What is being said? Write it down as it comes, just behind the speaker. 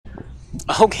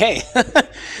Okay.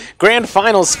 Grand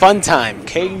Finals fun time.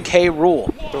 K rule.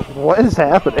 What is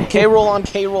happening? K roll on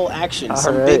K roll action.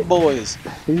 Some big boys.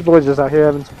 These boys just out here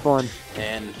having some fun.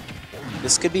 And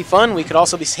this could be fun. We could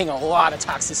also be seeing a lot of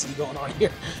toxicity going on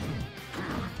here.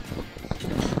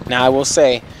 Now, I will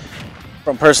say,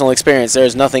 from personal experience, there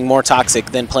is nothing more toxic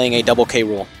than playing a double K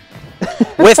rule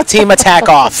with team attack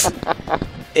off.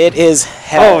 It is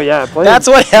hell. Oh yeah, that's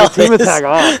what hell is. Team attack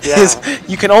off. Yeah.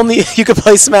 You can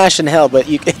play Smash in hell, but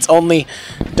it's only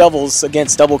doubles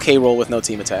against double K roll with no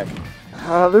team attack.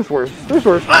 There's worse. There's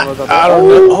worse. I don't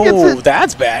know. Oh,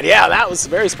 that's bad. Yeah, that was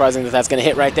very surprising that that's going to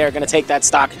hit right there. Going to take that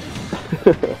stock.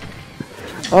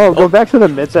 Go back to the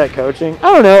mid-set coaching.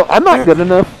 I don't know. I'm not good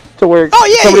enough to where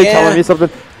somebody telling me something.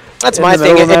 That's my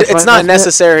thing. It's not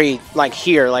necessary like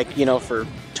here, like for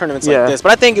tournaments like this.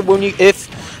 But I think when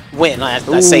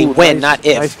I say when, not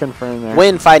if. Nice confirm there.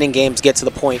 When fighting games get to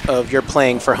the point of you're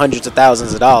playing for hundreds of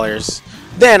thousands of dollars,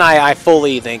 then I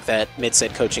fully think that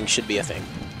mid-set coaching should be a thing.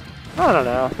 I don't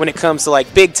know. When it comes to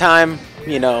like big time,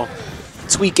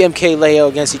 Tweak MK Leo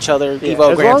against each other,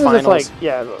 Evo Grand Finals.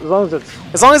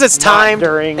 As long as it's timed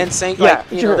during and saying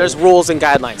there's rules and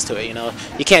guidelines to it.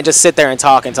 You can't just sit there and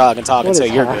talk until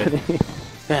you're good.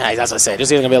 That's what I say.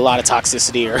 There's either gonna be a lot of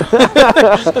toxicity or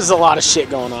there's a lot of shit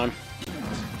going on.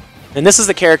 And this is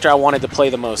the character I wanted to play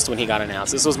the most when he got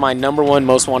announced. This was my #1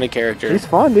 most wanted character. He's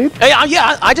fun, dude.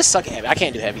 Yeah, I just suck at heavy. I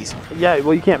can't do heavies. Yeah,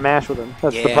 well, you can't mash with him.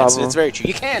 That's the problem. It's very true.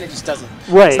 You can, it just doesn't.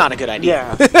 Right. It's not a good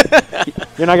idea. Yeah.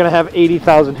 You're not going to have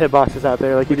 80,000 hitboxes out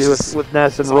there like you do with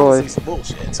Ness and Roy. It's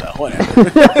bullshit, so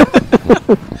whatever.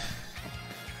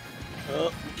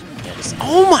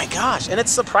 Oh my gosh. And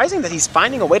it's surprising that he's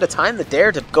finding a way to time the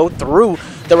dare to go through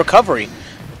the recovery.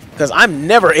 Because I'm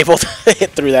never able to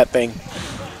hit through that thing.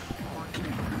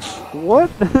 What?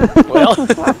 Well,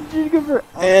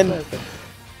 and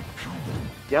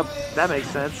yep, that makes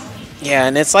sense. Yeah,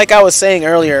 and it's like I was saying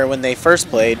earlier when they first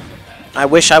played, I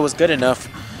wish I was good enough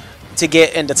to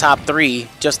get into top 3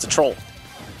 just to troll.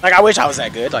 Like, I wish I was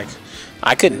that good. Like,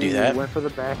 I couldn't do that. Went for the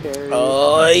back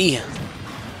area.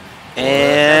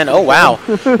 And, oh, wow.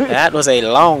 That was a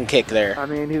long kick there. I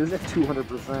mean, he was at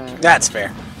 200%. That's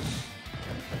fair.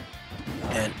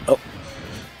 And,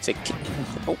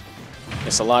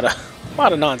 there's a lot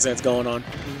of nonsense going on.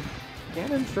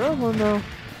 Cannon's struggling though.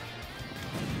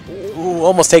 Ooh,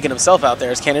 almost taking himself out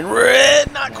there. Is Cannon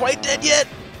red? Not quite dead yet.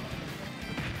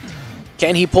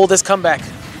 Can he pull this comeback?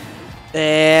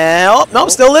 And nope,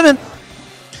 still living.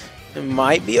 It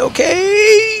might be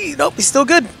okay. Nope, he's still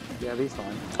good. Yeah, he's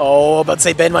fine. Oh, I'm about to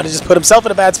say Ben might have just put himself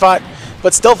in a bad spot,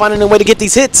 but still finding a way to get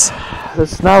these hits.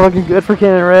 It's not looking good for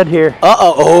Cannon Red here.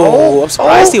 I'm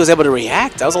surprised he was able to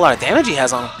react. That was a lot of damage he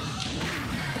has on him.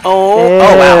 Oh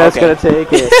wow, that's gonna take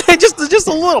it. just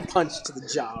a little punch to the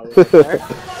jaw right there.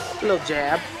 A little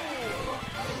jab.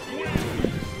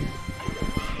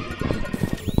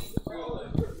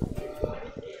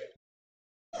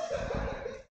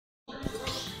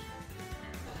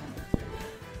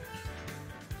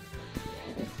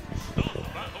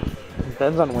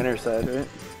 Ben's on winner's side, right?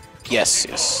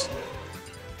 Yes.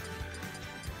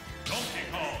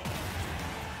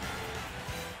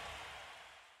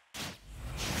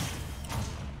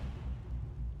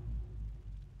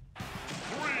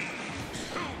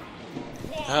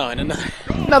 Oh, and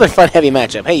another fun heavy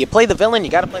matchup. Hey, you play the villain,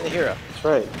 you gotta play the hero. That's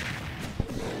right.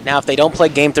 Now, if they don't play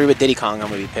Game 3 with Diddy Kong, I'm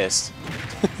gonna be pissed.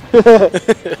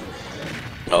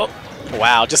 Oh,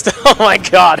 wow! Oh my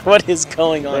God, what is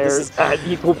going on? This is at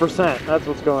equal percent. That's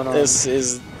what's going on. This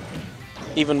is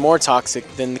even more toxic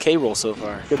than the K roll so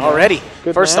far. Already,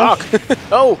 first stock.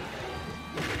 Oh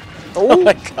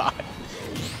my God!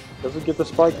 Doesn't get the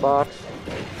spike box.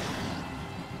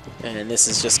 And this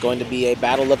is just going to be a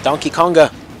battle of Donkey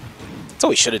Konga. That's what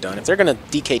we should have done. If they're going to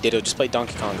DK Ditto, just play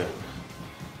Donkey Konga.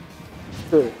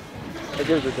 That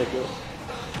is ridiculous.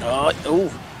 Ooh.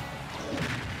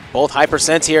 Both high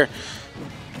percents here.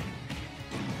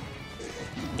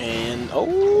 And,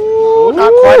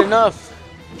 not quite enough.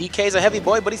 DK's a heavy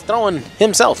boy, but he's throwing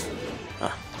himself.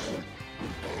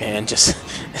 And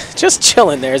just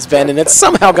chilling there is Ben, and it's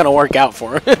somehow going to work out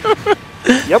for him.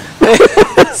 Yep.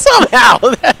 Somehow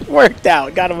that worked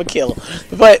out. Got him a kill.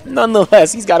 But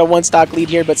nonetheless, he's got a 1-stock lead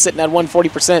here, but sitting at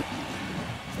 140%.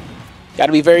 Got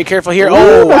to be very careful here.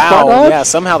 Oh, wow. Yeah,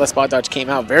 somehow the spot dodge came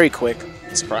out very quick.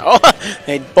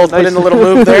 They both put in a little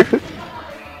move there.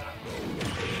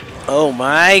 Oh,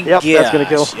 my gosh. Yep, that's going to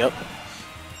kill. Yep.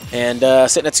 And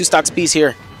sitting at 2 stocks apiece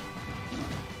here.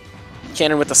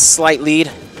 Cannon with a slight lead.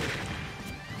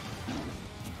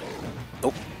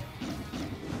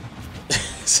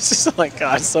 Oh my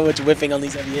gosh, so much whiffing on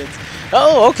these heavy hits.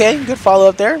 Oh, okay. Good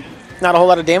follow-up there. Not a whole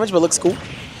lot of damage, but looks cool.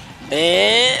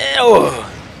 And oh.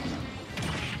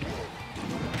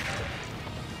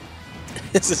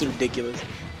 This is ridiculous.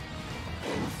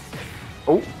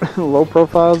 Oh, low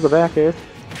profile is the back air.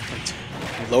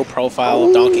 Low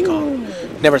profile Donkey Kong.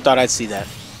 Never thought I'd see that.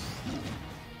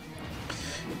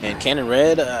 And Cannon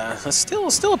Red,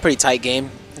 still a pretty tight game.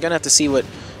 I'm gonna have to see what.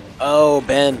 Oh,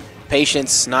 Ben,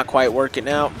 patience not quite working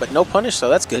out, but no punish, so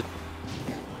that's good.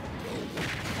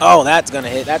 Oh, that's gonna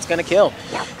hit. That's gonna kill.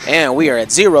 And we are at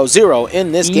 0-0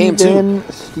 in this game too.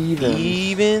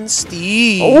 Even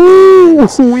Steve. Oh,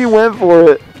 we went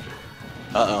for it.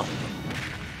 Uh oh.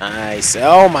 Nice.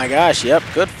 Oh my gosh. Yep.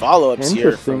 Good follow-ups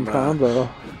here from combo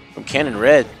from Cannon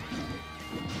Red.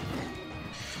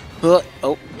 Oh.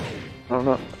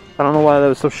 I don't know why that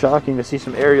was so shocking to see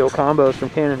some aerial combos from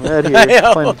Cannon Red here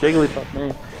playing Jigglypuff,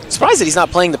 man. Surprised that he's not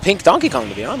playing the pink Donkey Kong,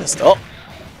 to be honest. Oh.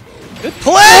 Good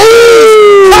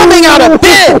play! Coming out of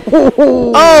Ben!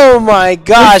 Oh my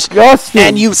gosh. Disgusting.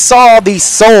 And you saw the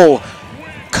soul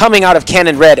coming out of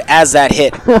Cannon Red as that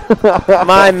hit.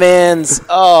 My man's,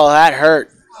 oh, that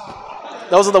hurt.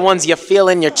 Those are the ones you feel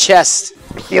in your chest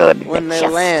when they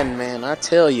land, man, I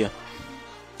tell you.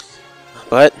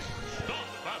 But,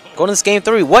 going to this game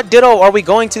 3, what Ditto are we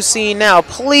going to see now?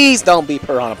 Please don't be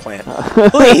Piranha Plant.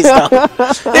 Please don't.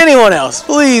 Anyone else,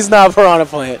 please not Piranha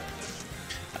Plant.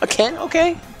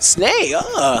 Okay. Snake,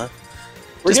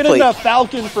 We're getting a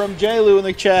Falcon from J-Lu in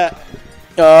the chat.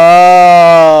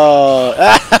 Oh.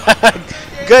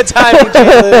 Good timing,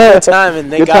 J-Lu. Good timing.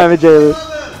 Good timing, J-Lu.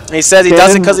 He says he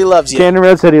does it because he loves you. Cannon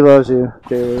Red said he loves you,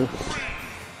 J-Lu.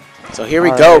 So here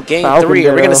we go, game 3. Are we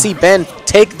going to see Ben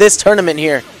take this tournament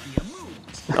here?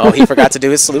 Oh, he forgot to do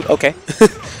his salute. Okay.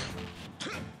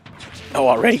 Oh,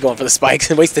 already going for the spikes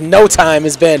and wasting no time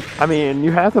has Ben. I mean,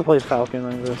 you have to play Falcon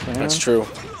like this, man. That's true.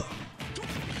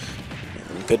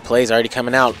 Good plays already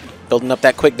coming out, building up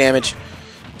that quick damage.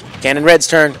 Cannon Red's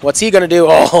turn. What's he going to do?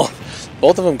 Oh,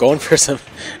 both of them going for some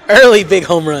early big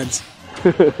home runs.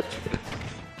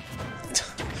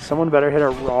 Someone better hit a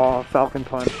raw Falcon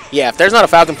Punch. Yeah, if there's not a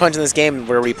Falcon Punch in this game,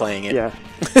 we're replaying it. Yeah.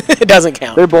 It doesn't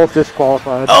count. They're both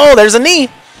disqualified. Oh, there's a knee.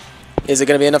 Is it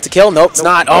going to be enough to kill? Nope, it's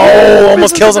not. Oh,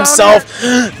 almost kills himself.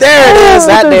 There it is.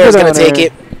 That dare is going to take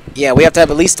it. Yeah, we have to have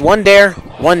at least one dare,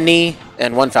 one knee,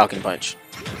 and one Falcon Punch.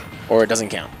 Or it doesn't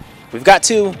count. We've got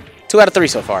 2 out of 3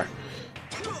 so far.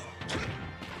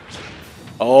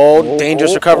 Oh,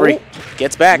 dangerous recovery.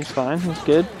 Gets back. That's fine. That's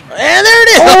good. And there it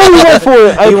is. Oh, he went for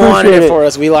it. He wanted it for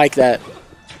us. We like that.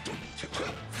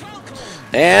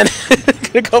 And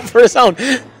going to go for his own.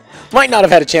 Might not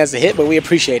have had a chance to hit, but we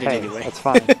appreciate it anyway. That's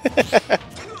fine.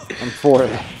 I'm for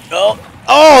it. Oh,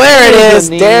 there it is.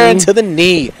 Darren to the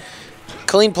knee.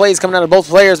 Clean plays coming out of both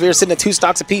players. We are sitting at 2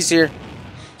 stocks apiece here.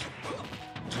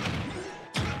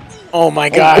 Oh my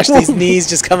gosh, these knees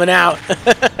just coming out.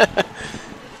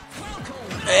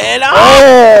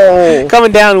 And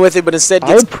coming down with it, but instead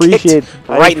gets kicked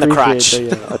right in the crotch.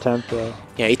 The attempt, though.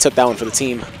 Yeah, he took that one for the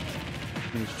team.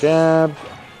 Nice jab.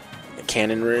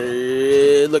 Cannon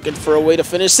Red looking for a way to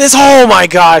finish this. Oh my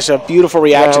gosh, a beautiful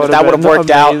reaction. If that would have worked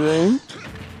out.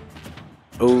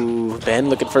 Ooh, Ben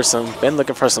looking for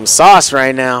some sauce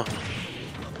right now.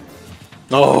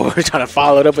 Oh, we're trying to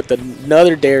follow it up with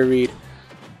another dare read.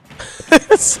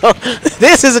 So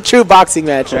this is a true boxing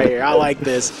match right here. I like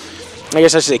this. I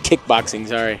guess I should say kickboxing,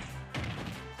 sorry.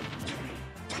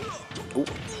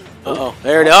 Uh-oh,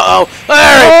 there it is. Uh-oh,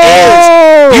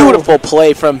 there it is. Beautiful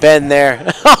play from Ben there.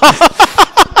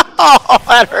 Oh,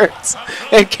 that hurts.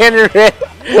 And Cannon Red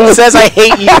says, I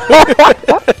hate you.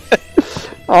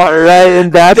 All right,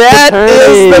 and that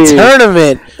is the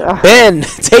tournament. Ben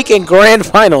taking grand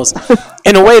finals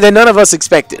in a way that none of us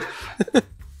expected.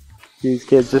 These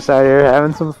kids just out here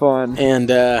having some fun. And,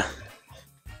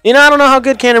 you know, I don't know how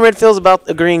good Cannon Red feels about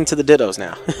agreeing to the dittos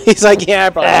now. He's like, yeah, I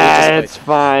probably it's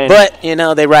fine. But, you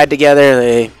know, they ride together.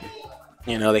 They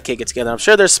kick it together. I'm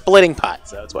sure they're splitting pots,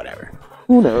 so it's whatever.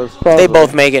 Who knows? Probably. They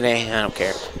both make it. I don't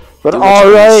care. But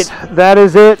all right, that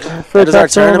is it for our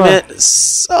tournament.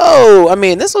 So, I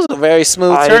mean, this was a very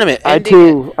smooth tournament. I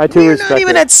too we're respect not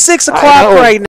even it. at 6 o'clock right now.